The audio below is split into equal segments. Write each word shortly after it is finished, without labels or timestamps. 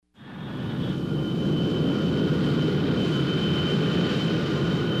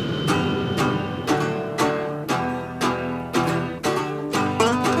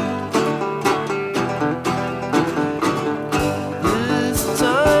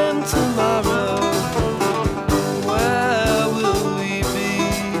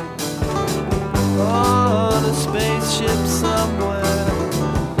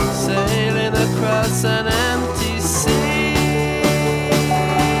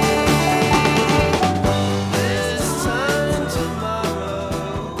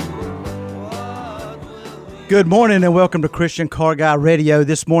Good morning and welcome to Christian Car Guy Radio.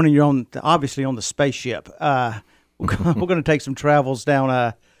 This morning you're obviously on the spaceship. We're going to take some travels down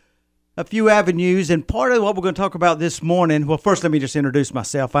a few avenues, and part of what we're going to talk about this morning, well, first let me just introduce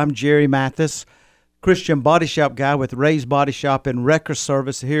myself. I'm Jerry Mathis, Christian body shop guy with Ray's Body Shop and Wrecker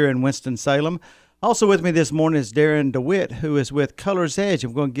Service here in Winston-Salem. Also with me this morning is Darren DeWitt, who is with Color's Edge.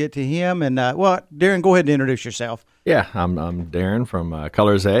 I'm going to get to him. And, Darren, go ahead and introduce yourself. Yeah, I'm Darren from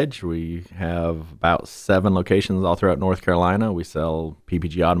Color's Edge. We have about 7 locations all throughout North Carolina. We sell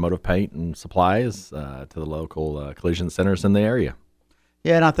PPG automotive paint and supplies to the local collision centers in the area.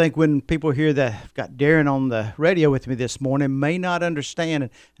 Yeah, and I think when people hear that I've got Darren on the radio with me this morning, may not understand,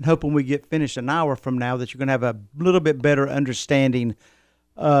 and hoping we get finished an hour from now, that you're going to have a little bit better understanding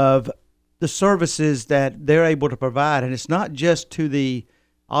of the services that they're able to provide. And it's not just to the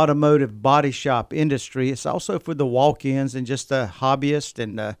automotive body shop industry. It's also for the walk-ins and just the hobbyists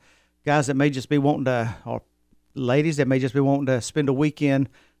and guys that may just be wanting to, or ladies that may just be wanting to spend a weekend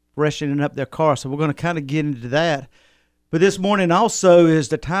freshening up their car. So we're going to kind of get into that. But this morning also is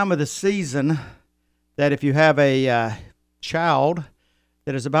the time of the season that if you have a child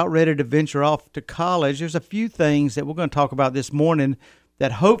that is about ready to venture off to college, there's a few things that we're going to talk about this morning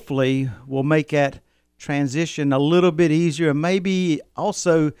that hopefully will make that transition a little bit easier and maybe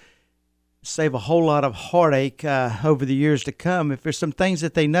also save a whole lot of heartache over the years to come if there's some things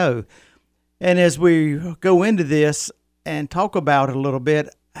that they know. And as we go into this and talk about it a little bit,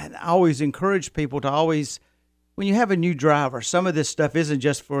 I always encourage people to always, when you have a new driver, some of this stuff isn't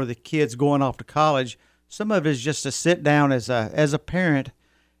just for the kids going off to college. Some of it is just to sit down as a parent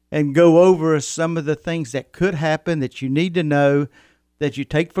and go over some of the things that could happen that you need to know, that you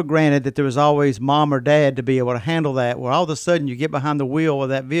take for granted that there was always mom or dad to be able to handle that, where all of a sudden you get behind the wheel of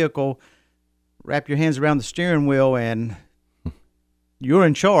that vehicle, wrap your hands around the steering wheel, and you're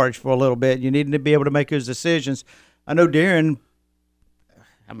in charge for a little bit. You need to be able to make those decisions. I know Darren,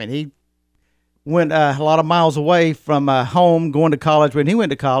 he went a lot of miles away from home going to college when he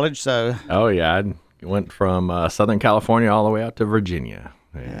went to college. So. Oh, yeah. I went from Southern California all the way out to Virginia.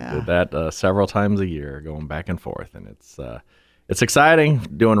 Yeah. Did that several times a year, going back and forth, and it's exciting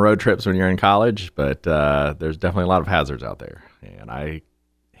doing road trips when you're in college, but there's definitely a lot of hazards out there, and I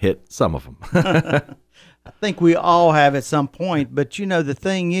hit some of them. I think we all have at some point, but the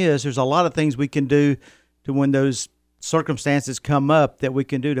thing is, there's a lot of things we can do to when those circumstances come up that we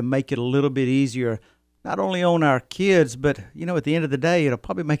can do to make it a little bit easier, not only on our kids, but, at the end of the day, it'll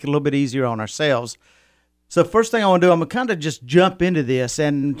probably make it a little bit easier on ourselves. So first thing I want to do, I'm going to kind of just jump into this.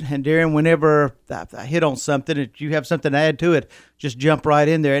 And Darren, whenever I hit on something, if you have something to add to it, just jump right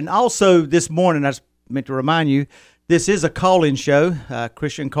in there. And also this morning, I just meant to remind you, this is a call-in show,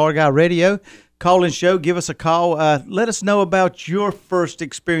 Christian Car Guy Radio. Call-in show, give us a call. Let us know about your first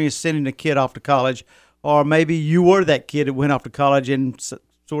experience sending a kid off to college. Or maybe you were that kid that went off to college and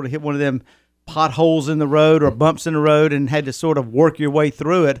sort of hit one of them potholes in the road or bumps in the road and had to sort of work your way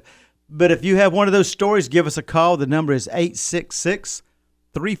through it. But if you have one of those stories, give us a call. The number is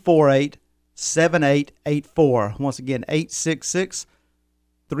 866-348-7884. Once again,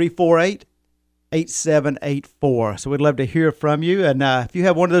 866-348-8784. So we'd love to hear from you. And if you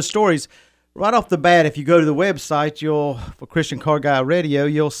have one of those stories, right off the bat, if you go to the website, for Christian Car Guy Radio,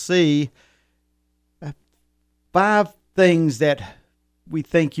 you'll see 5 things that we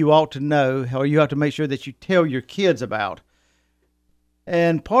think you ought to know, or you have to make sure that you tell your kids about.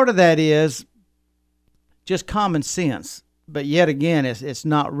 And part of that is just common sense. But yet again, it's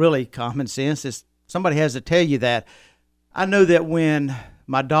not really common sense. Somebody has to tell you that. I know that when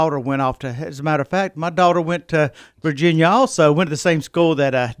my daughter went off as a matter of fact, my daughter went to Virginia also, went to the same school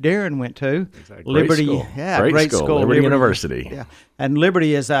that Darren went to. Exactly. Liberty. Great school. Yeah, great school. Liberty University. Yeah. And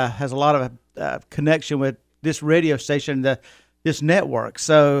Liberty has a lot of connection with this radio station, this network.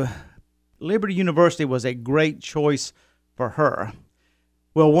 So Liberty University was a great choice for her.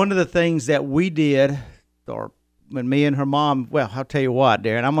 Well, one of the things that we did, or when me and her mom, well, I'll tell you what,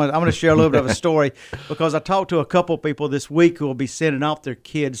 Darren, I'm going to share a little bit of a story because I talked to a couple of people this week who will be sending off their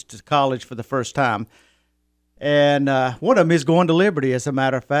kids to college for the first time. And one of them is going to Liberty, as a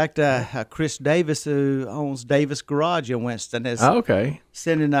matter of fact. Chris Davis, who owns Davis Garage in Winston, is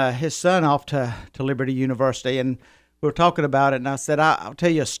sending his son off to Liberty University. And we were talking about it, and I said, I'll tell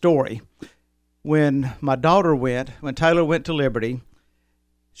you a story. When Taylor went to Liberty,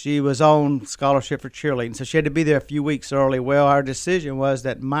 she was on scholarship for cheerleading, so she had to be there a few weeks early. Well, our decision was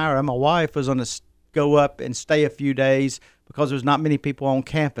that Myra, my wife, was going to go up and stay a few days because there was not many people on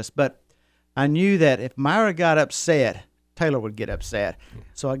campus. But I knew that if Myra got upset, Taylor would get upset.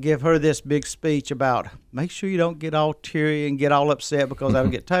 So I give her this big speech about make sure you don't get all teary and get all upset because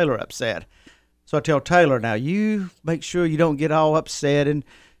that'll get Taylor upset. So I tell Taylor, now you make sure you don't get all upset and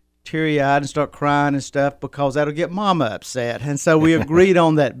teary-eyed and start crying and stuff, because that'll get Mama upset. And so we agreed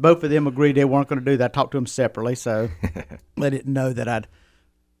on that. Both of them agreed they weren't going to do that. I talked to them separately, so they didn't know that I'd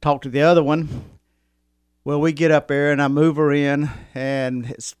talked to the other one. Well, we get up there, and I move her in, and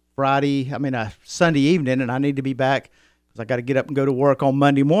it's Sunday evening, and I need to be back because I got to get up and go to work on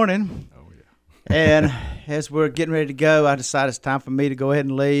Monday morning. Oh, yeah. And as we're getting ready to go, I decide it's time for me to go ahead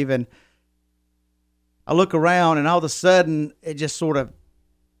and leave. And I look around, and all of a sudden, it just sort of,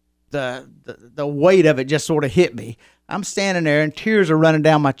 the weight of it just sort of hit me. I'm standing there, and tears are running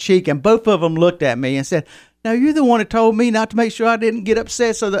down my cheek, and both of them looked at me and said, "Now, you're the one that told me not to make sure I didn't get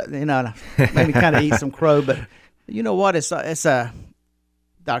upset," so that, made me kind of eat some crow. But you know what?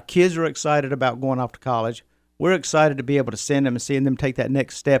 Our kids are excited about going off to college. We're excited to be able to send them and seeing them take that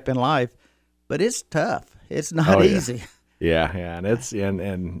next step in life. But it's tough. It's not easy. Yeah, and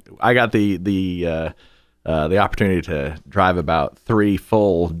and I got the opportunity to drive about 3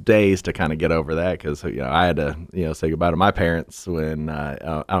 full days to kind of get over that, because I had to say goodbye to my parents when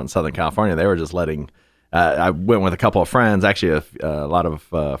out in Southern California. They were just letting. I went with a couple of friends. Actually, a lot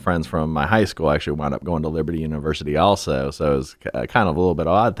of friends from my high school actually wound up going to Liberty University also. So it was kind of a little bit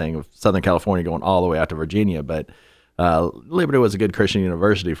odd thing of Southern California going all the way out to Virginia. But Liberty was a good Christian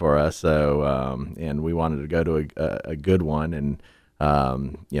university for us. So and we wanted to go to a good one. And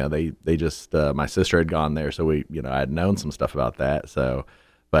they just my sister had gone there, so we I had known some stuff about that. So.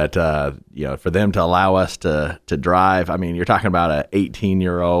 But, for them to allow us to drive, I mean, you're talking about a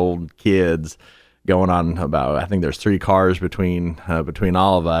 18-year-old kids going on about, I think there's 3 cars between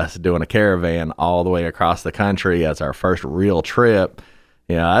all of us doing a caravan all the way across the country as our first real trip.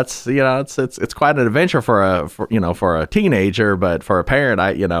 That's, it's quite an adventure for a teenager, but for a parent,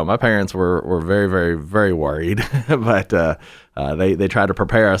 my parents were very, very, very worried, but they tried to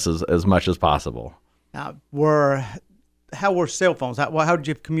prepare us as much as possible. Now, how were cell phones? How did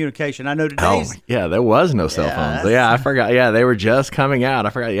you have communication? I know today's... Oh, yeah, there was no cell phones. Yeah, I forgot. Yeah, they were just coming out. I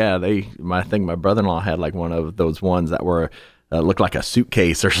forgot. Yeah, I think my brother-in-law had like one of those ones that were looked like a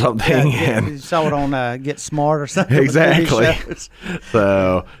suitcase or something. Yeah, you saw it on Get Smart or something. Exactly.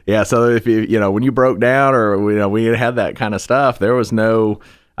 So if when you broke down or we had that kind of stuff, there was no.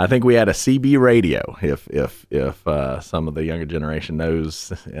 I think we had a CB radio, if some of the younger generation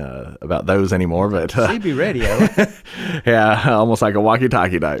knows about those anymore. But CB radio, yeah, almost like a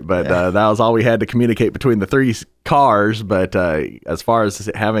walkie-talkie type. But that was all we had to communicate between the 3 cars. But as far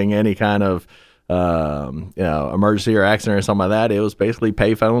as having any kind of emergency or accident or something like that, it was basically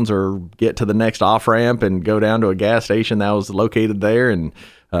pay phones or get to the next off ramp and go down to a gas station that was located there and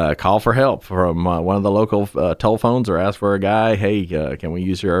call for help from one of the local toll phones, or ask for a guy, hey, can we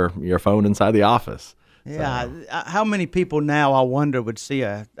use your phone inside the office? Yeah. So. How many people now, I wonder, would see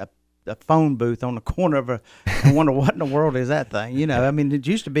a phone booth on the corner of I wonder what in the world is that thing? I mean, it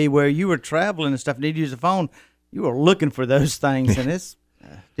used to be where you were traveling and stuff, needed to use a phone, you were looking for those things, and it's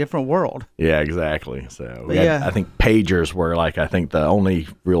a different world. Yeah, exactly. So I think pagers were the only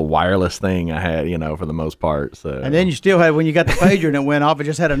real wireless thing I had, for the most part. So and then you still had, when you got the pager and it went off, it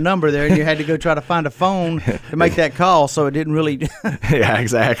just had a number there, and you had to go try to find a phone to make that call. So it didn't really. Yeah,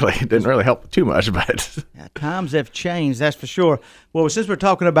 exactly. It didn't really help too much, but times have changed. That's for sure. Well, since we're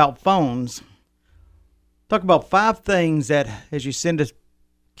talking about phones, talk about 5 things that, as you send a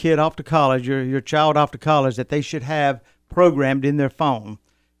kid off to college, your child off to college, that they should have programmed in their phone.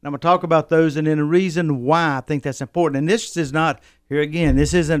 And I'm going to talk about those, and then a reason why I think that's important. And this is not, here again,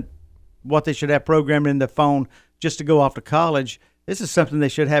 this isn't what they should have programmed in their phone just to go off to college. This is something they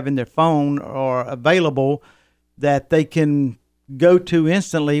should have in their phone or available that they can go to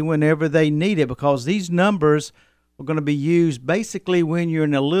instantly whenever they need it, because these numbers are going to be used basically when you're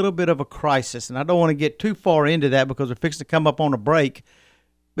in a little bit of a crisis. And I don't want to get too far into that because we're fixing to come up on a break.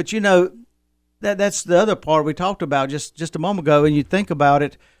 But that's the other part we talked about just a moment ago, and you think about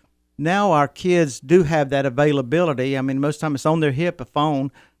it, now our kids do have that availability. I mean, most of the time it's on their hip, a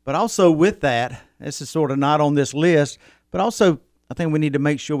phone, but also with that, this is sort of not on this list, but also I think we need to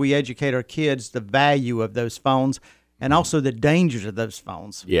make sure we educate our kids the value of those phones and also the dangers of those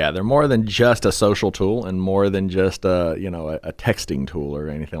phones. Yeah, they're more than just a social tool and more than just a texting tool or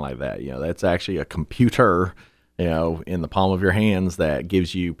anything like that. That's actually a computer, in the palm of your hands that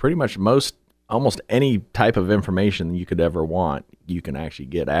gives you pretty much almost any type of information you could ever want, you can actually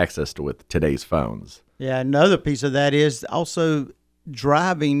get access to with today's phones. Yeah, another piece of that is also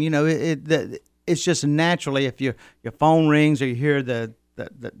driving. It's just naturally, if your phone rings or you hear the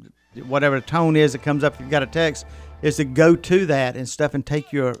whatever the tone is that comes up, if you've got a text, is to go to that and stuff and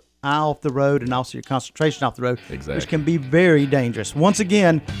take your eye off the road and also your concentration off the road, Exactly. which can be very dangerous. Once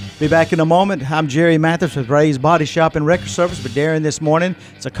again, be back in a moment. I'm Jerry Mathis with Ray's Body Shop and Record Service with Darren this morning.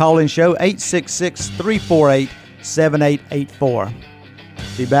 It's a call-in show, 866-348-7884.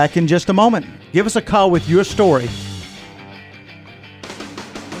 Be back in just a moment. Give us a call with your story.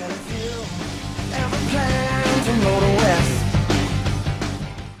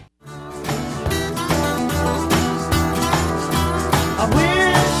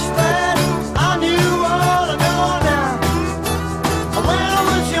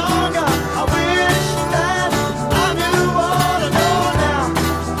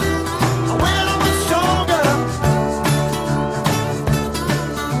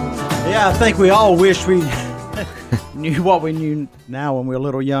 I think we all wish we knew what we knew now when we were a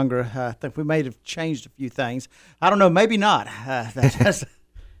little younger. I think we may have changed a few things. I don't know, maybe not. That's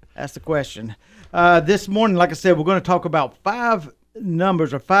the question. This morning, like I said, we're going to talk about 5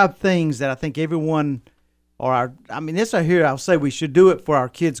 numbers or 5 things that I think everyone, this right here, I'll say we should do it for our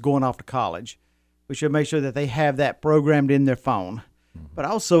kids going off to college. We should make sure that they have that programmed in their phone. But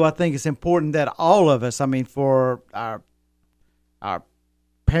also, I think it's important that all of us, for our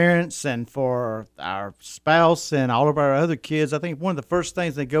parents and for our spouse and all of our other kids, I think one of the first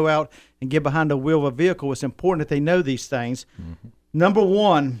things they go out and get behind the wheel of a vehicle, it's important that they know these things. Mm-hmm. Number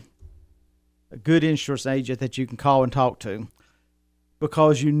one, a good insurance agent that you can call and talk to,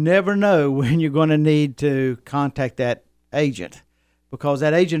 because you never know when you're going to need to contact that agent, because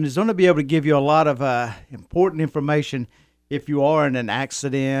that agent is going to be able to give you a lot of important information if you are in an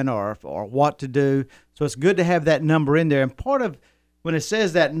accident or what to do. So it's good to have that number in there. And part of when it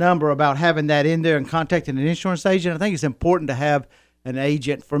says that number about having that in there and contacting an insurance agent, I think it's important to have an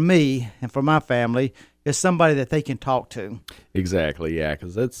agent for me and for my family is somebody that they can talk to. Exactly, yeah,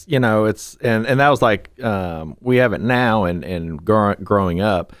 because it's, and that was like, we have it now, and growing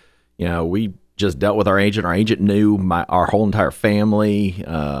up, we just dealt with our agent. Our agent knew our whole entire family,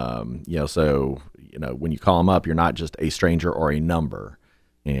 so, when you call them up, you're not just a stranger or a number.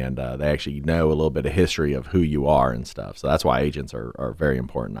 And they actually know a little bit of history of who you are and stuff. So that's why agents are very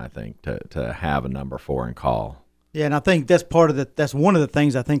important, I think, to have a number for and call. Yeah, and I think that's that's one of the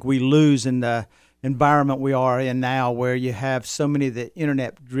things I think we lose in the environment we are in now, where you have so many of the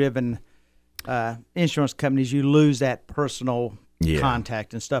internet-driven insurance companies. You lose that personal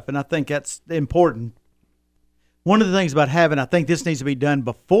contact and stuff, and I think that's important. One of the things about I think this needs to be done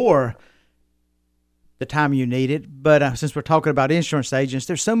before the time you need it. But since we're talking about insurance agents,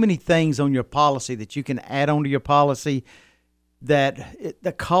 there's so many things on your policy that you can add onto your policy that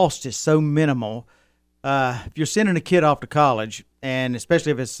the cost is so minimal. If you're sending a kid off to college, and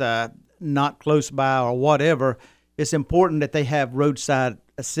especially if it's not close by or whatever, it's important that they have roadside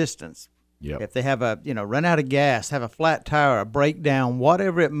assistance. Yep. If they have run out of gas, have a flat tire, a breakdown,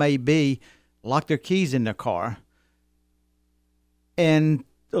 whatever it may be, lock their keys in their car. And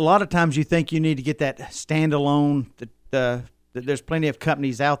a lot of times you think you need to get that standalone. There's plenty of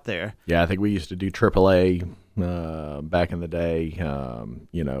companies out there. Yeah, I think we used to do AAA back in the day,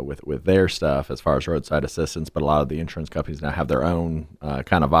 with their stuff as far as roadside assistance. But a lot of the insurance companies now have their own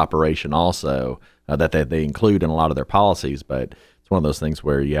kind of operation also that they include in a lot of their policies. But it's one of those things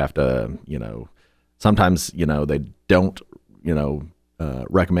where you have to, sometimes, they don't,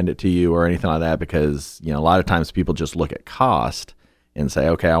 recommend it to you or anything like that, because, a lot of times people just look at cost and say,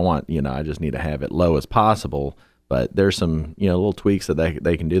 okay, I just need to have it low as possible. But there's some, little tweaks that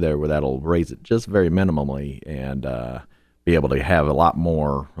they can do there where that'll raise it just very minimally and be able to have a lot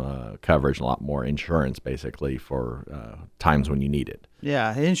more coverage and a lot more insurance, basically, for times when you need it.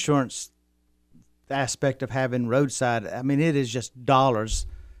 Yeah, insurance aspect of having roadside, it is just dollars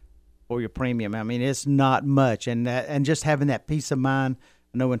for your premium. It's not much. And just having that peace of mind.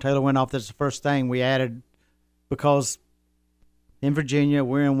 I know when Taylor went off, that's the first thing we added, because in Virginia,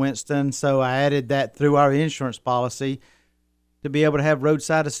 we're in Winston, so I added that through our insurance policy to be able to have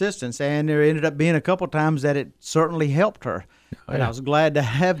roadside assistance. And there ended up being a couple times that it certainly helped her. Oh, and I was glad to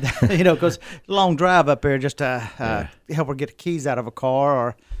have that, because long drive up there just to help her get the keys out of a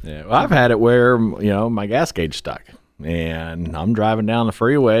car. Well, I've had it where, my gas gauge stuck. And I'm driving down the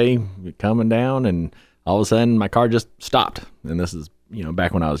freeway, coming down, and all of a sudden my car just stopped. And this is,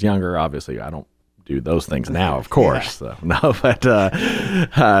 back when I was younger. Obviously, I don't do those things now, of course. Yeah. So, no, but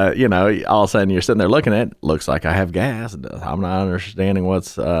all of a sudden you're sitting there looking at it, looks like I have gas. I'm not understanding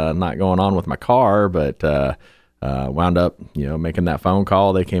what's not going on with my car, but wound up making that phone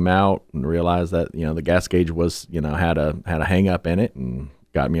call. They came out and realized that the gas gauge was had a hang up in it, and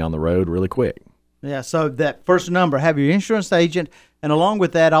got me on the road really quick. Yeah, so that first number, have your insurance agent, and along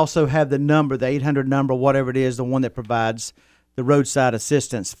with that also have the number, the 800 number, whatever it is, the one that provides the roadside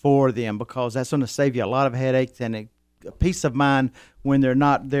assistance for them, because that's going to save you a lot of headaches and a peace of mind when they're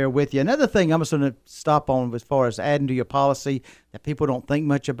not there with you. Another thing I'm just going to stop on as far as adding to your policy that people don't think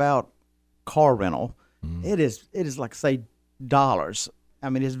much about, car rental. It is like, say, dollars. I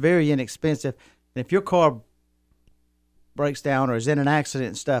mean, it's very inexpensive. And if your car breaks down or is in an accident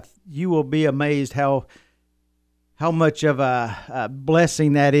and stuff, you will be amazed how much of a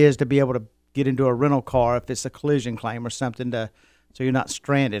blessing that is to be able to get into a rental car if it's a collision claim or something, so you're not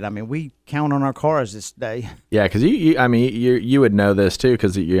stranded. I mean, we count on our cars this day. Yeah, because you would know this too,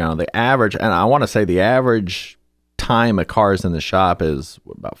 because the average, and I want to say the average time a car is in the shop is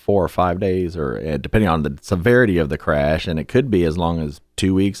about 4 or 5 days, or depending on the severity of the crash, and it could be as long as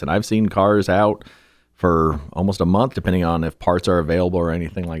 2 weeks. And I've seen cars out for almost a month, depending on if parts are available or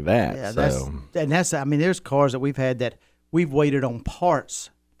anything like that. Yeah, that's I mean, there's cars that we've had that we've waited on parts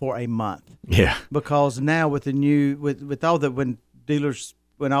for a month. Yeah, because now with the new with all the when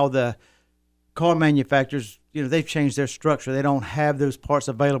all the car manufacturers, they've changed their structure. They don't have those parts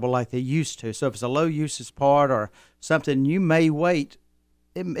available like they used to. So if it's a low usage part or something, you may wait.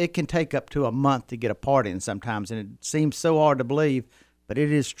 It can take up to a month to get a part in sometimes, and it seems so hard to believe, but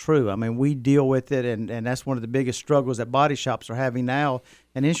it is true. I mean, we deal with it, and that's one of the biggest struggles that body shops are having now,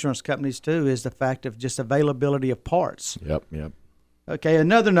 and insurance companies too, is the fact of just availability of parts. Yep. Okay,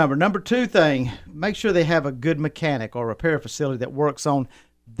 another number 2 thing, make sure they have a good mechanic or repair facility that works on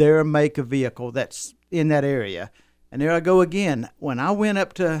their make of vehicle that's in that area. And there I go again. When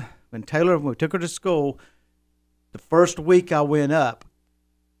Taylor, we took her to school, the first week I went up,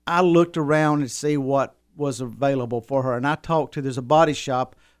 I looked around to see what was available for her. And I talked there's a body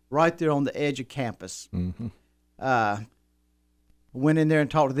shop right there on the edge of campus. Mm-hmm. Went in there and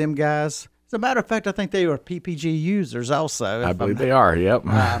talked to them guys. As a matter of fact, I think they were PPG users also. I believe they are, yep.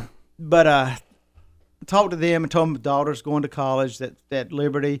 But talked to them and told them my daughter's going to college at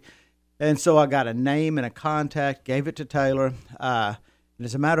Liberty. And so I got a name and a contact, gave it to Taylor. And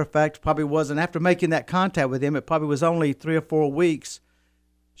as a matter of fact, probably wasn't, after making that contact with him, it probably was only 3 or 4 weeks.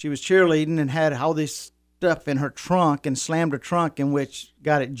 She was cheerleading and had all this stuff in her trunk and slammed her trunk, in which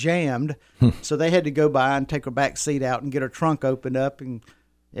got it jammed. So they had to go by and take her back seat out and get her trunk opened up, and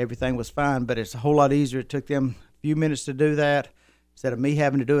everything was fine. But it's a whole lot easier. It took them a few minutes to do that. Instead of me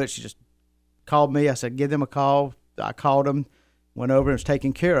having to do it, she just called me. I said, give them a call. I called them, went over, and was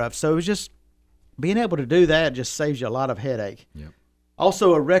taken care of. So it was just being able to do that just saves you a lot of headache. Yep.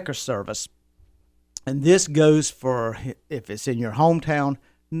 Also, a wrecker service. And this goes for if it's in your hometown,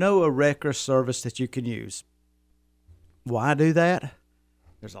 know a wrecker service that you can use. Why do that?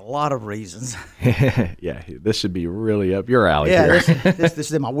 There's a lot of reasons. Yeah, this should be really up your alley. Yeah, this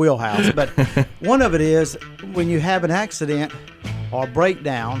is in my wheelhouse. But one of it is when you have an accident or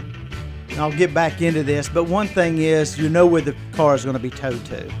breakdown, and I'll get back into this, but one thing is where the car is going to be towed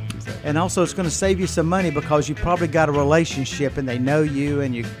to. Exactly. And also it's going to save you some money because you probably got a relationship and they know you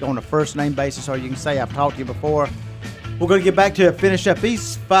and you're on a first name basis, or you can say, I've talked to you before. We're going to get back to finish up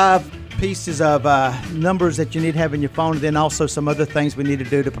these 5 pieces of numbers that you need to have in your phone, and then also some other things we need to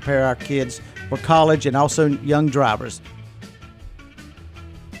do to prepare our kids for college and also young drivers.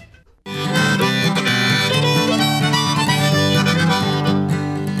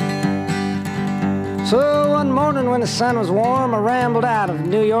 So one morning when the sun was warm, I rambled out of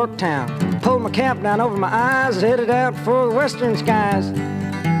New York town, pulled my cap down over my eyes, headed out for the western skies.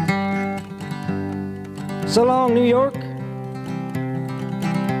 So long, New York.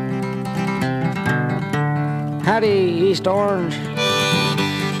 Howdy, East Orange.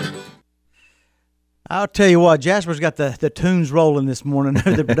 I'll tell you what, Jasper's got the tunes rolling this morning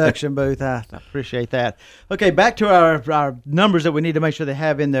at the production booth. I appreciate that. Okay, back to our numbers that we need to make sure they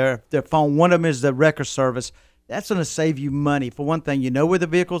have in their phone. One of them is the wrecker service. That's going to save you money. For one thing, you know where the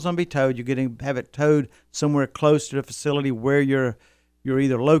vehicle's going to be towed. You're going to have it towed somewhere close to the facility where you're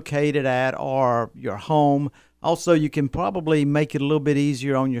either located at or your home. Also, you can probably make it a little bit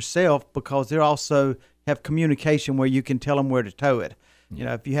easier on yourself because they also have communication where you can tell them where to tow it.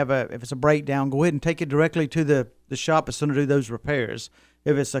 If it's a breakdown, go ahead and take it directly to the shop that's going to do those repairs.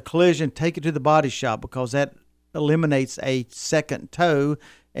 If it's a collision, take it to the body shop because that eliminates a second tow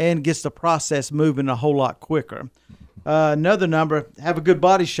and gets the process moving a whole lot quicker. Another number, have a good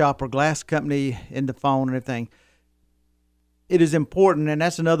body shop or glass company in the phone and everything. It is important, and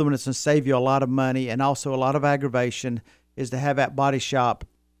that's another one that's going to save you a lot of money and also a lot of aggravation, is to have that body shop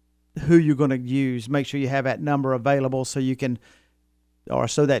who you're going to use. Make sure you have that number available so you can, or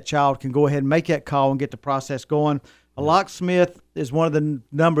so that child can go ahead and make that call and get the process going. A locksmith is one of the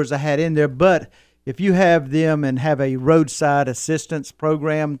numbers I had in there, but if you have them and have a roadside assistance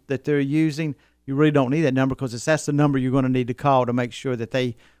program that they're using, you really don't need that number because that's the number you're going to need to call to make sure that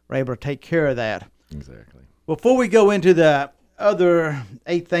they are able to take care of that. Exactly. Before we go into the other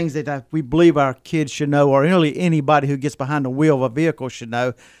 8 things that we believe our kids should know, or really anybody who gets behind the wheel of a vehicle should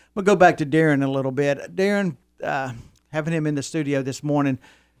know, we'll go back to Darren a little bit. Darren, having him in the studio this morning,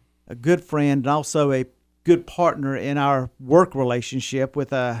 a good friend and also a good partner in our work relationship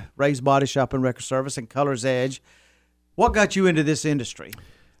with Ray's Body Shop and Record Service and Colors Edge. What got you into this industry?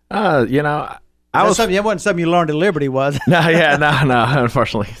 That wasn't something you learned at Liberty, was it? No,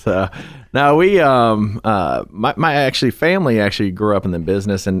 unfortunately. So, no, we, my actually family actually grew up in the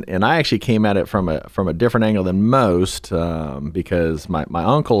business, and I actually came at it from a different angle than most, because my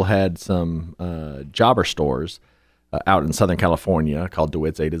uncle had some jobber stores out in Southern California called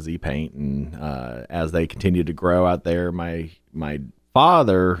DeWitt's A to Z Paint, and as they continued to grow out there, my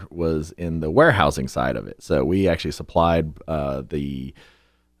father was in the warehousing side of it. So we actually supplied the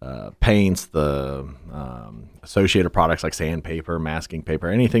paints, the associated products like sandpaper, masking paper,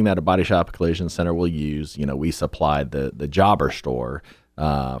 anything that a body shop collision center will use. We supplied the jobber store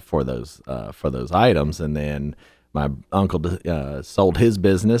for those items, and then my uncle sold his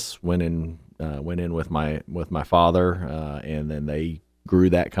business, went in with my father, and then they grew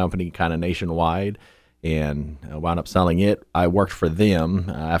that company kind of nationwide, and wound up selling it. I worked for them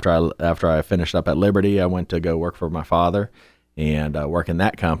after I finished up at Liberty. I went to go work for my father and work in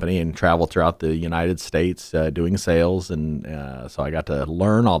that company and travel throughout the United States doing sales. And so I got to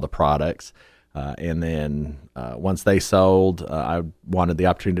learn all the products. And then once they sold, I wanted the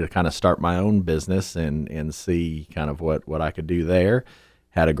opportunity to kind of start my own business and see kind of what I could do there.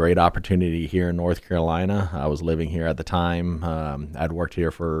 Had a great opportunity here in North Carolina. I was living here at the time. I'd worked here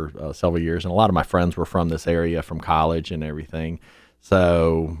for several years, and a lot of my friends were from this area from college and everything.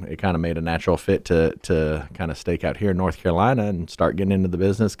 So it kind of made a natural fit to kind of stake out here in North Carolina and start getting into the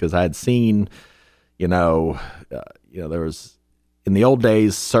business, because I had seen, there was, in the old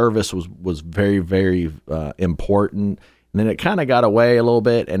days, service was very, very important. And then it kind of got away a little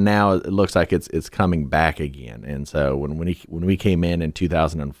bit, and now it looks like it's coming back again. And so when we came in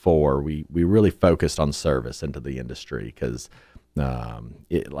 2004, we really focused on service into the industry, because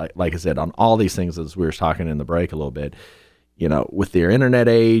like I said, on all these things, as we were talking in the break a little bit, with their internet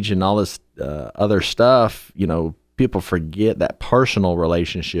age and all this other stuff, people forget that personal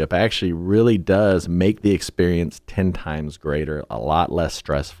relationship actually really does make the experience 10 times greater, a lot less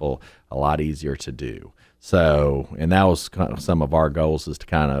stressful, a lot easier to do. So, and that was kind of some of our goals, is to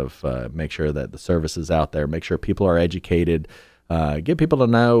kind of make sure that the service is out there, make sure people are educated, get people to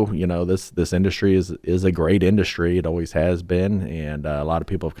know, this industry is a great industry. It always has been. And a lot of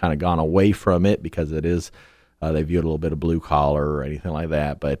people have kind of gone away from it because it is, they view it a little bit of blue collar or anything like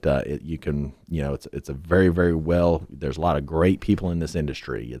that. But it's a very, very well, there's a lot of great people in this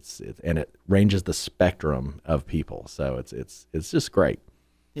industry. And it ranges the spectrum of people. So it's just great.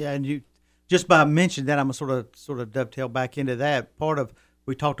 Yeah. And just by mentioning that, I'm going to sort of dovetail back into that. Part of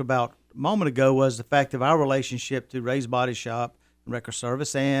we talked about a moment ago was the fact of our relationship to Ray's Body Shop and Record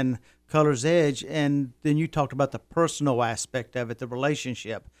Service and Colors Edge, and then you talked about the personal aspect of it, the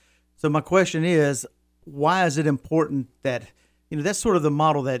relationship. So my question is, why is it important that, that's sort of the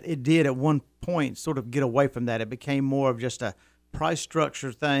model that it did at one point sort of get away from that. It became more of just a price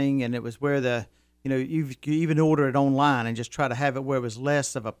structure thing, and it was where you even order it online and just try to have it where it was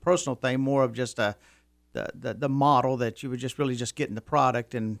less of a personal thing, more of just the model that you were just really just getting the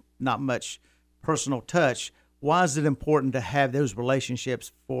product and not much personal touch. Why is it important to have those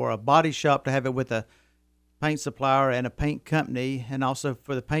relationships for a body shop to have it with a paint supplier and a paint company, and also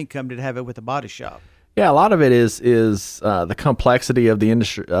for the paint company to have it with a body shop? Yeah, a lot of it is the complexity of the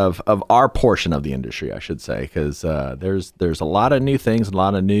industry, of our portion of the industry, I should say, because there's a lot of new things, a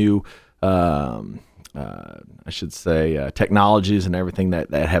lot of new technologies and everything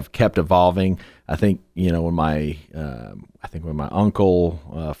that have kept evolving. I think when my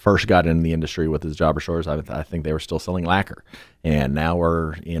uncle first got into the industry with his jobber stores, I think they were still selling lacquer, and now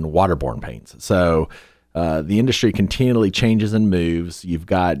we're in waterborne paints. So the industry continually changes and moves. You've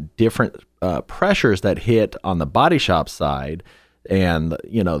got different pressures that hit on the body shop side, and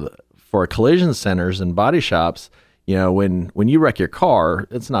for collision centers and body shops. When you wreck your car,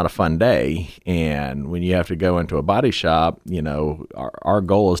 it's not a fun day. And when you have to go into a body shop, our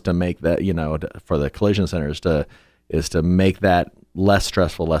goal is to make that, for the collision centers is to make that less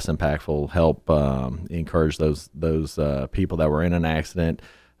stressful, less impactful, help encourage those people that were in an accident,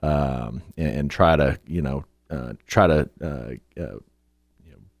 and try to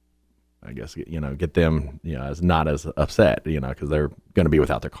I guess, get them, as not as upset, because they're going to be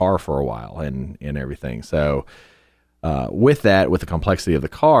without their car for a while and everything. So, with that, with the complexity of the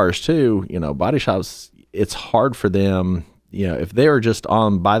cars too, body shops, it's hard for them, if they are just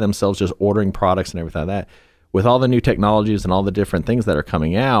on by themselves, just ordering products and everything like that, with all the new technologies and all the different things that are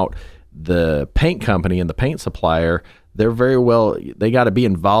coming out, the paint company and the paint supplier, they got to be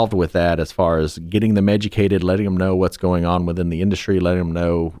involved with that as far as getting them educated, letting them know what's going on within the industry, letting them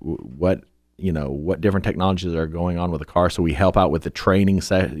know what different technologies are going on with the car. So we help out with the training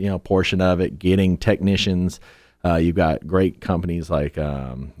portion of it, getting technicians. You've got great companies like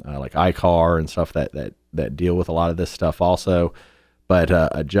iCar and stuff that deal with a lot of this stuff also. But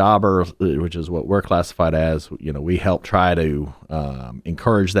a jobber, which is what we're classified as, we help try to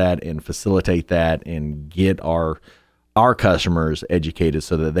encourage that and facilitate that and get our customers educated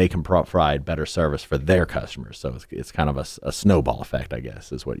so that they can provide better service for their customers. So it's kind of a snowball effect, I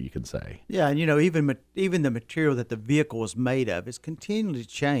guess, is what you can say. Yeah, and even the material that the vehicle is made of is continually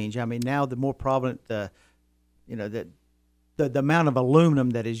change. I mean, now the more prevalent the amount of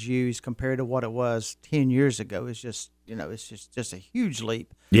aluminum that is used compared to what it was 10 years ago is just it's a huge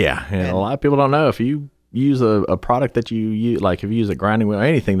leap. Yeah, and a lot of people don't know, if you use a product that you use, like if you use a grinding wheel or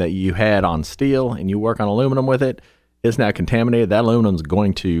anything that you had on steel and you work on aluminum with it, it's now contaminated. That aluminum's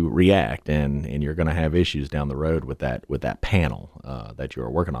going to react, and you're going to have issues down the road with that panel that you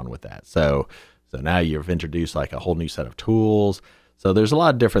are working on with that. So now you've introduced like a whole new set of tools. So there's a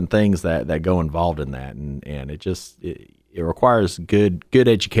lot of different things that go involved in that, and it requires good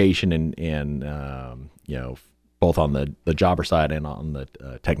education and both on the jobber side and on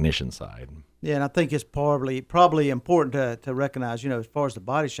the technician side. Yeah, and I think it's probably important to recognize, as far as the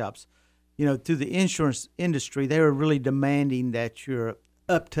body shops, through the insurance industry, they were really demanding that you're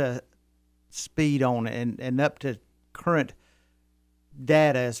up to speed on it and up to current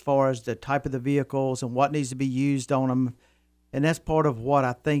data as far as the type of the vehicles and what needs to be used on them. And that's part of what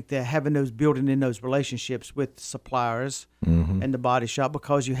I think that having building in those relationships with suppliers and the body shop,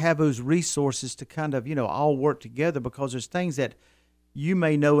 because you have those resources to kind of, all work together, because there's things that you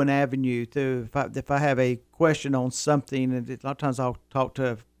may know an avenue to. If I have a question on something, and a lot of times I'll talk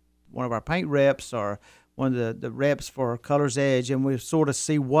to one of our paint reps or one of the reps for Colors Edge, and we sort of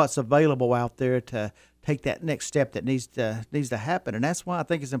see what's available out there to take that next step that needs to happen. And that's why I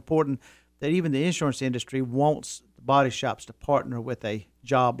think it's important that even the insurance industry wants the body shops to partner with a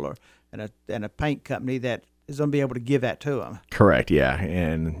jobbler and a paint company that is going to be able to give that to them. Correct. Yeah.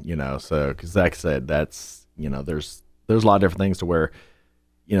 And, so, because like I said, that's, there's a lot of different things to where,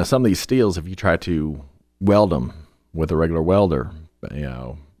 some of these steels, if you try to weld them with a regular welder,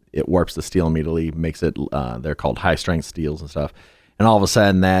 it warps the steel immediately, makes it, they're called high strength steels and stuff. And all of a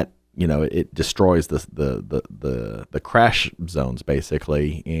sudden that, it destroys the crash zones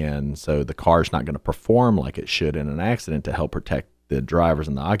basically. And so the car's not going to perform like it should in an accident to help protect the drivers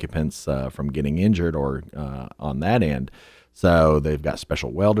and the occupants from getting injured or on that end. So they've got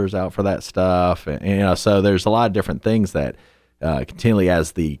special welders out for that stuff. And so there's a lot of different things that continually,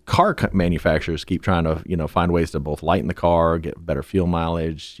 as the car manufacturers keep trying to, find ways to both lighten the car, get better fuel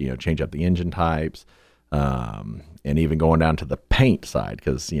mileage, change up the engine types, and even going down to the paint side,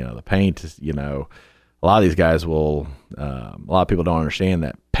 because, the paint is, a lot of these guys will, a lot of people don't understand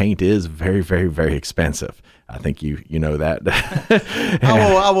that paint is very, very, very expensive. I think you know that.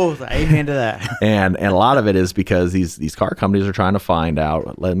 I will amen to that. And a lot of it is because these car companies are trying to find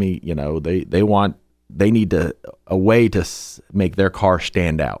out, they need a way to make their car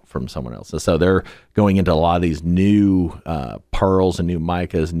stand out from someone else. So they're going into a lot of these new pearls and new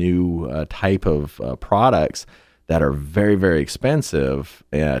micas, new type of products that are very, very expensive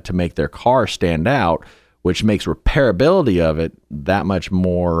to make their car stand out, which makes repairability of it that much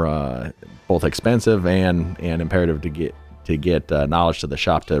more both expensive and imperative to get knowledge to the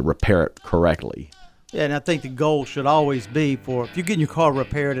shop to repair it correctly. Yeah, and I think the goal should always be for, if you're getting your car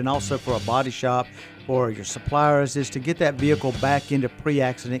repaired, and also for a body shop or your suppliers, is to get that vehicle back into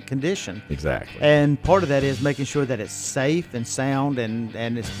pre-accident condition. Exactly. And part of that is making sure that it's safe and sound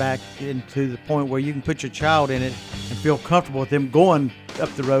and it's back into the point where you can put your child in it and feel comfortable with them going up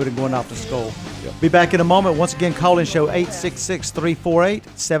the road and going off to school. Yep. Be back in a moment. Once again, call-in show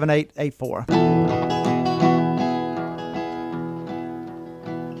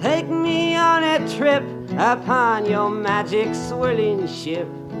 866-348-7884. Take me on a trip upon your magic swirling ship.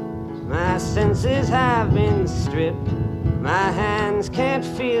 My senses have been stripped. My hands can't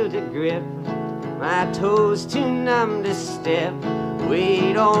feel the grip. My toes too numb to step.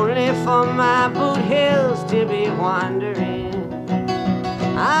 Wait only for my boot heels to be wandering.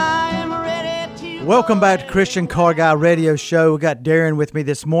 I'm ready to... Welcome back to Christian Car Guy Radio Show. We got Darren with me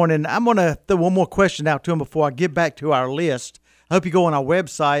this morning. I'm going to throw one more question out to him before I get back to our list. I hope you go on our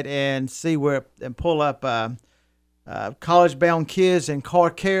website and see and pull up college-bound kids and car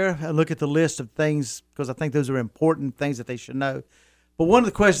care. I look at the list of things because I think those are important things that they should know. But one of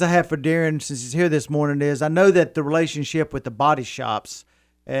the questions I have for Darren, since he's here this morning, is I know that the relationship with the body shops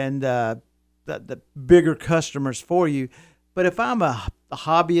and the bigger customers for you, but if I'm a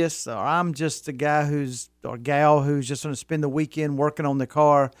hobbyist or I'm just a guy or gal who's just going to spend the weekend working on the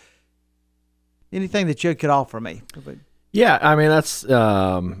car, anything that you could offer me? Yeah, I mean, that's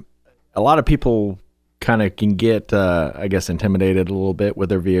a lot of people kind of can get, I guess, intimidated a little bit with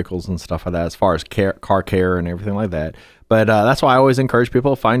their vehicles and stuff like that as far as car care and everything like that. But that's why I always encourage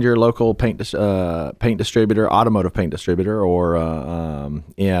people, find your local paint distributor, automotive paint distributor, or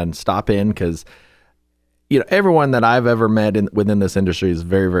and stop in, because everyone that I've ever met within this industry is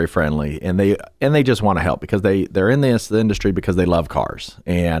very, very friendly, and they just want to help because they're in this industry because they love cars,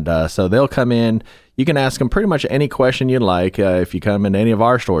 and so they'll come in. You can ask them pretty much any question you like. If you come into any of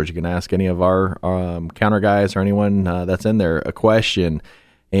our stores, you can ask any of our counter guys or anyone that's in there a question,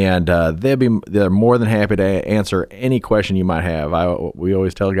 and they're more than happy to answer any question you might have. We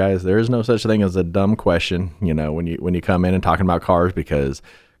always tell guys there is no such thing as a dumb question, when you come in and talking about cars, because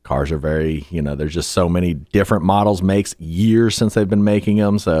cars are very, there's just so many different models, makes, years since they've been making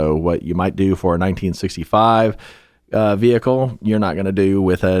them. So what you might do for a 1965 vehicle, you're not going to do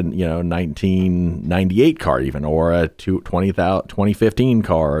with a 1998 car even, or a 2015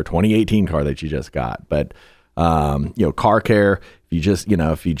 car or 2018 car that you just got. But car care,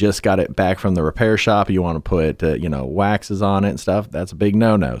 if you just got it back from the repair shop, you want to put waxes on it and stuff, that's a big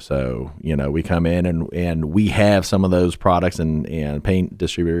no-no. So we come in and we have some of those products, and paint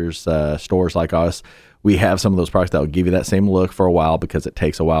distributors, stores like us, we have some of those products that will give you that same look for a while, because it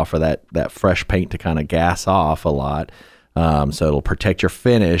takes a while for that fresh paint to kind of gas off a lot. So it'll protect your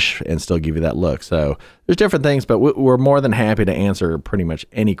finish and still give you that look. So there's different things, but we're more than happy to answer pretty much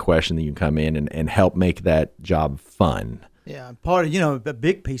any question that you come in and help make that job fun. Yeah, part of, a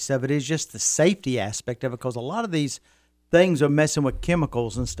big piece of it is just the safety aspect of it, because a lot of these things are messing with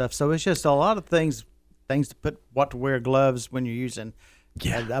chemicals and stuff. So it's just a lot of things to put, what to wear, gloves when you're using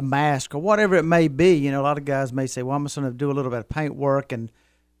a mask or whatever it may be. A lot of guys may say, well, I'm just going to do a little bit of paint work, and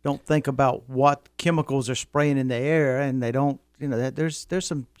don't think about what chemicals are spraying in the air, and they don't, there's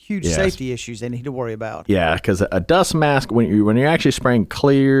some huge safety issues they need to worry about. Yeah, because a dust mask, when you're actually spraying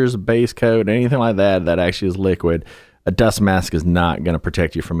clears, base coat, anything like that actually is liquid, a dust mask is not going to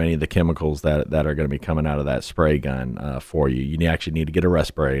protect you from any of the chemicals that are going to be coming out of that spray gun for you. You actually need to get a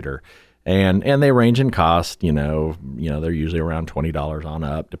respirator. And they range in cost, they're usually around $20 on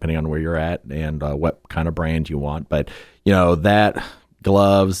up, depending on where you're at and what kind of brand you want. But, that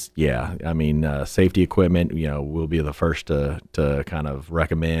gloves, safety equipment, we'll be the first to kind of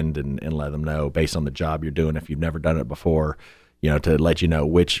recommend and let them know based on the job you're doing. If you've never done it before, to let you know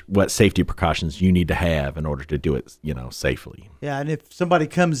what safety precautions you need to have in order to do it, safely. Yeah, and if somebody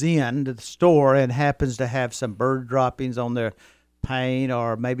comes in to the store and happens to have some bird droppings on their paint,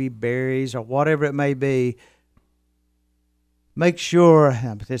 or maybe berries, or whatever it may be, make sure,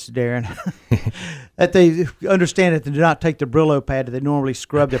 this is Darren, that they understand that they do not take the Brillo pad that they normally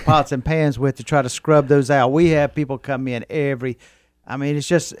scrub their pots and pans with to try to scrub those out. We have people come in every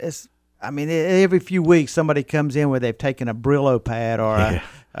few weeks somebody comes in where they've taken a Brillo pad or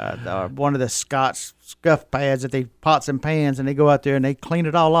one of the Scotch scuff pads that they pots and pans, and they go out there and they clean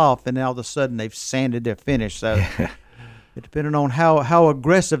it all off, and then all of a sudden they've sanded their finish. So depending on how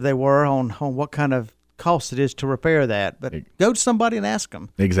aggressive they were on what kind of cost it is to repair that. But go to somebody and ask them.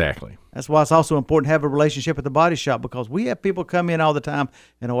 Exactly. That's why it's also important to have a relationship with the body shop, because we have people come in all the time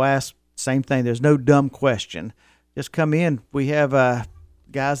and will ask same thing. There's no dumb question. Just come in. We have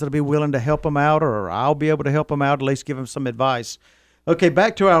guys that'll be willing to help them out, or I'll be able to help them out, at least give them some advice. Okay,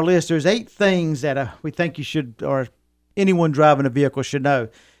 back to our list. There's 8 things that we think you should, or anyone driving a vehicle should know.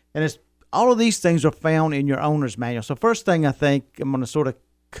 And it's all of these things are found in your owner's manual. So first thing, I think I'm going to sort of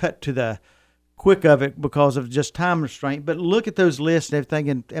cut to the quick of it because of just time restraint, but look at those lists and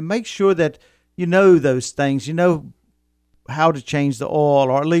everything, and make sure that you know those things. You know how to change the oil,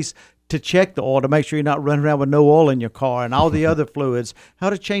 or at least to check the oil to make sure you're not running around with no oil in your car, and all the other fluids,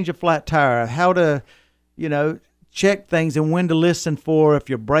 how to change a flat tire, how to, check things, and when to listen for if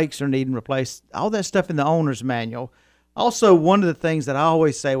your brakes are needing replaced, all that stuff in the owner's manual. Also, one of the things that I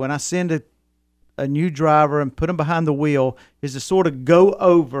always say when I send a new driver and put them behind the wheel is to sort of go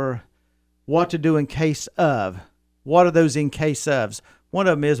over what to do in case of. What are those in case ofs? One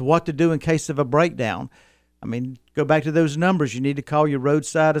of them is what to do in case of a breakdown. Go back to those numbers. You need to call your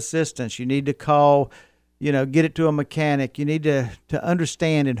roadside assistance. You need to call, get it to a mechanic. You need to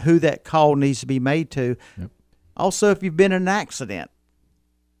understand and who that call needs to be made to. Yep. Also, if you've been in an accident,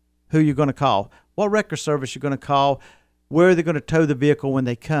 who you're going to call. what wrecker service you're going to call, where they're going to tow the vehicle when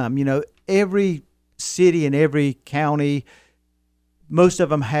they come. You know, every city and every county, most of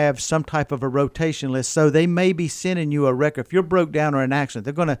them have some type of a rotation list. So they may be sending you a wrecker. If you're broke down or in an accident,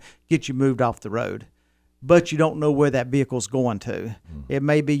 they're going to get you moved off the road. But you don't know where that vehicle's going to. It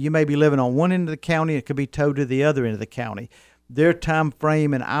may be, you may be living on one end of the county, it could be towed to the other end of the county. Their time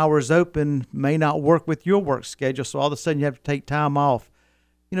frame and hours open may not work with your work schedule, so all of a sudden you have to take time off.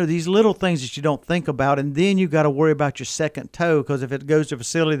 You know, these little things that you don't think about, and then you got to worry about your second tow, because if it goes to a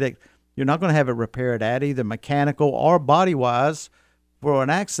facility that you're not going to have it repaired at, either mechanical or body-wise, for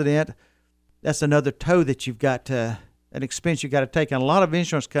an accident, that's another tow that you've got to, an expense you've got to take. And a lot of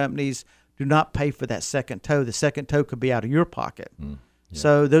insurance companies do not pay for that second tow. The second tow could be out of your pocket. Yeah.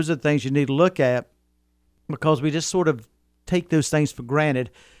 So those are the things you need to look at, because we just sort of take those things for granted.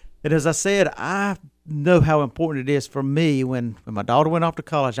 And as I said, I know how important it is for me when my daughter went off to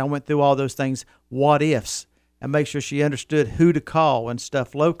college. I went through all those things, what ifs, and make sure she understood who to call and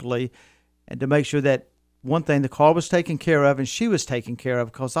stuff locally, and to make sure that one thing, the car was taken care of and she was taken care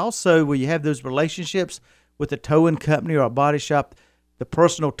of. Because also when you have those relationships with a towing company or a body shop, the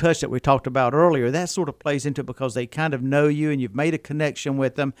personal touch that we talked about earlier, that sort of plays into it, because they kind of know you and you've made a connection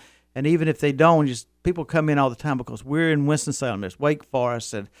with them. And even if they don't, just people come in all the time, because we're in Winston-Salem. There's Wake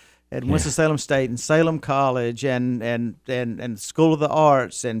Forest and Winston-Salem State and Salem College and School of the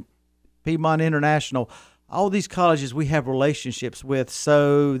Arts and Piedmont International. All these colleges we have relationships with.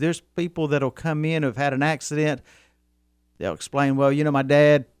 So there's people that'll come in who've had an accident. They'll explain, well, you know, my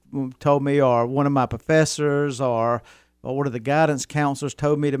dad told me, or one of my professors, or one of the guidance counselors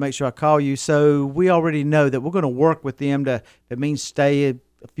told me to make sure I call you. So we already know that we're going to work with them to, if it means stay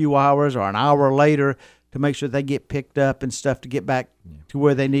a few hours or an hour later, to make sure they get picked up and stuff to get back to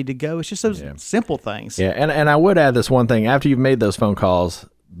where they need to go. It's just those simple things. Yeah, and I would add this one thing. After you've made those phone calls,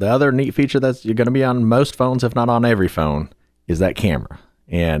 the other neat feature that's you're going to be on most phones, if not on every phone, is that camera.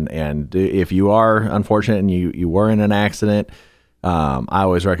 And if you are unfortunate and you were in an accident, I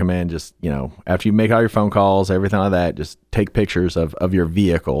always recommend just, you know, after you make all your phone calls, everything like that, just take pictures of your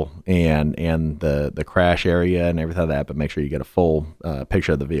vehicle and the crash area and everything like that, but make sure you get a full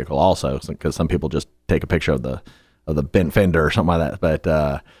picture of the vehicle also, because some people just take a picture of the bent fender or something like that.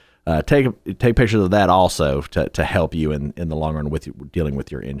 But take pictures of that also to help you in the long run with dealing with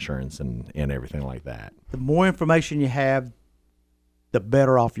your insurance and everything like that. The more information you have, the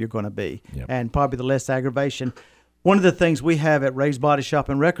better off you're going to be, and probably the less aggravation. One of the things we have at Ray's Body Shop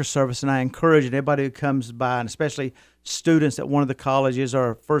and Wrecker Service, and I encourage anybody who comes by, and especially students at one of the colleges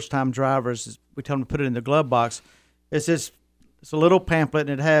or first-time drivers, we tell them to put it in the glove box. It's a little pamphlet,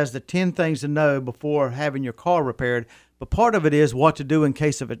 and it has the 10 things to know before having your car repaired. But part of it is what to do in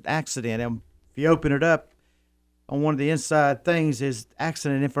case of an accident. And if you open it up, on one of the inside things is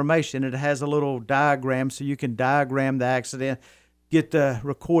accident information. It has a little diagram, so you can diagram the accident, get to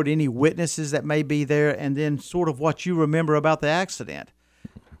record any witnesses that may be there, and then sort of what you remember about the accident.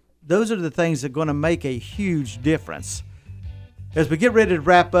 Those are the things that are going to make a huge difference. As we get ready to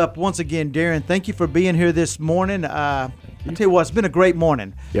wrap up, once again, Darren, thank you for being here this morning. I tell you what, it's been a great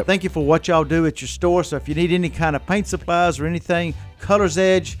morning. Yep. Thank you for what y'all do at your store. So if you need any kind of paint supplies or anything, Color's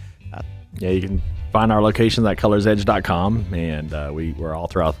Edge. You can find our locations at colorsedge.com, and we're all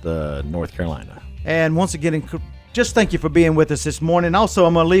throughout the North Carolina. And once again, just thank you for being with us this morning. Also,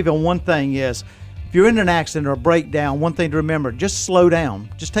 I'm going to leave on one thing is, if you're in an accident or a breakdown, one thing to remember, just slow down.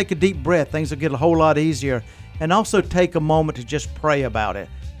 Just take a deep breath. Things will get a whole lot easier. And also take a moment to just pray about it.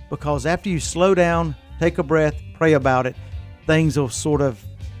 Because after you slow down, take a breath, pray about it, things will sort of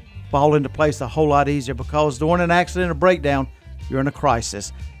fall into place a whole lot easier. Because during an accident or breakdown, you're in a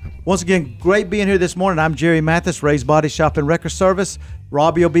crisis. Once again, great being here this morning. I'm Jerry Mathis, Ray's Body Shop and Wrecker Service.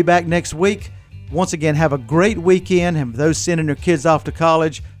 Robbie will be back next week. Once again, have a great weekend. And for those sending their kids off to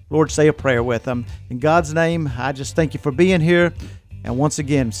college, Lord, say a prayer with them. In God's name, I just thank you for being here. And once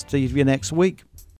again, see you next week.